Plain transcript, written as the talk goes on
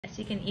So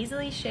you can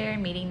easily share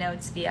meeting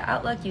notes via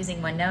Outlook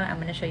using OneNote. I'm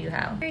going to show you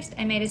how. First,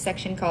 I made a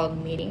section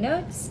called meeting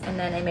notes, and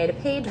then I made a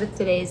page with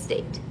today's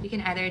date. You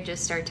can either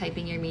just start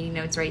typing your meeting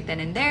notes right then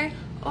and there,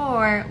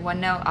 or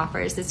OneNote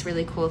offers this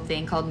really cool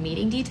thing called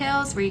meeting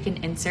details where you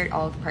can insert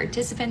all of the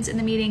participants in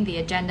the meeting, the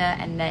agenda,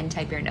 and then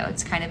type your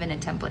notes, kind of in a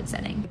template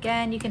setting.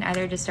 Again, you can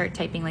either just start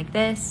typing like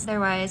this.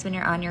 Otherwise, when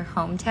you're on your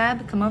home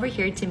tab, come over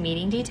here to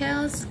meeting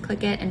details,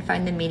 click it, and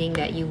find the meeting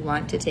that you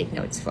want to take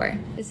notes for.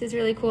 This is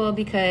really cool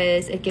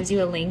because it gives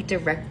you a link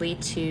directly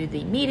to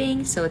the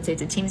meeting. So let's say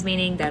it's a Teams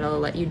meeting, that'll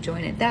let you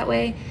join it that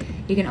way.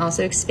 You can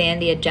also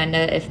expand the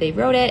agenda if they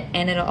wrote it,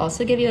 and it'll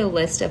also give you a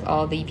list of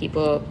all the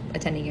people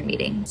attending your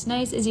meeting. What's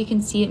nice is you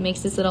can see it makes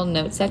this little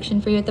note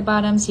section for you at the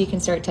bottom, so you can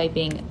start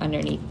typing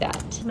underneath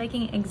that.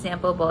 Making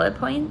example bullet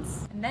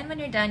points. And then when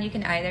you're done, you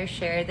can either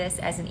share this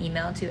as an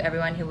email to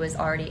everyone who was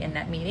already in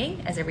that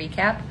meeting as a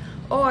recap,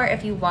 or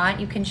if you want,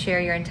 you can share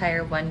your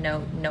entire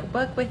OneNote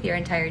notebook with your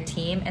entire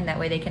team, and that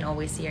way they can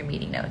always see your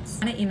meeting notes.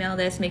 I want to email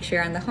this, make sure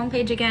you're on the home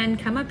page again,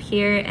 come up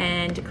here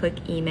and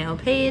click email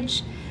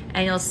page,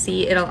 and you'll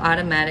see it'll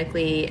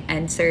automatically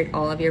insert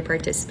all of your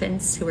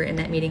participants who were in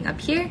that meeting up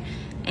here.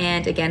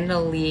 And again,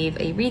 it'll leave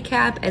a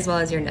recap as well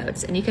as your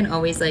notes. And you can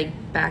always like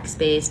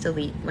backspace,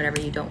 delete whatever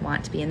you don't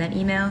want to be in that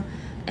email.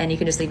 And you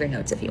can just leave your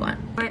notes if you want.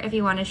 Or if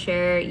you want to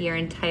share your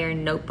entire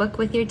notebook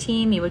with your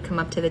team, you would come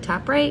up to the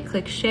top right,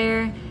 click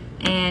share,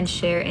 and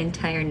share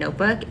entire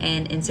notebook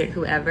and insert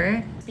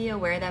whoever. Be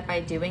aware that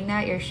by doing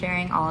that, you're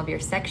sharing all of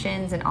your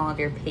sections and all of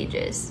your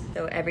pages.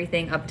 So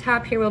everything up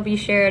top here will be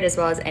shared as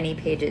well as any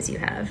pages you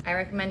have. I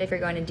recommend if you're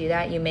going to do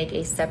that, you make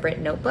a separate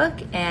notebook,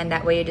 and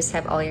that way you just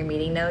have all your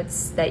meeting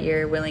notes that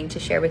you're willing to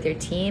share with your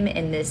team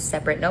in this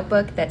separate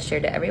notebook that's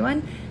shared to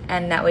everyone.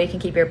 And that way you can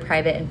keep your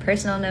private and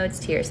personal notes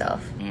to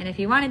yourself. And if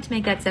you wanted to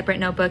make that separate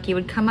notebook, you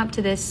would come up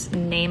to this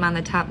name on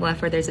the top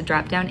left where there's a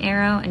drop-down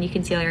arrow, and you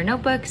can see all your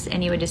notebooks,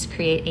 and you would just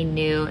create a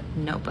new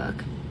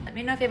notebook. Let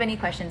me know if you have any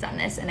questions on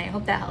this, and I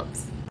hope that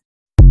helps.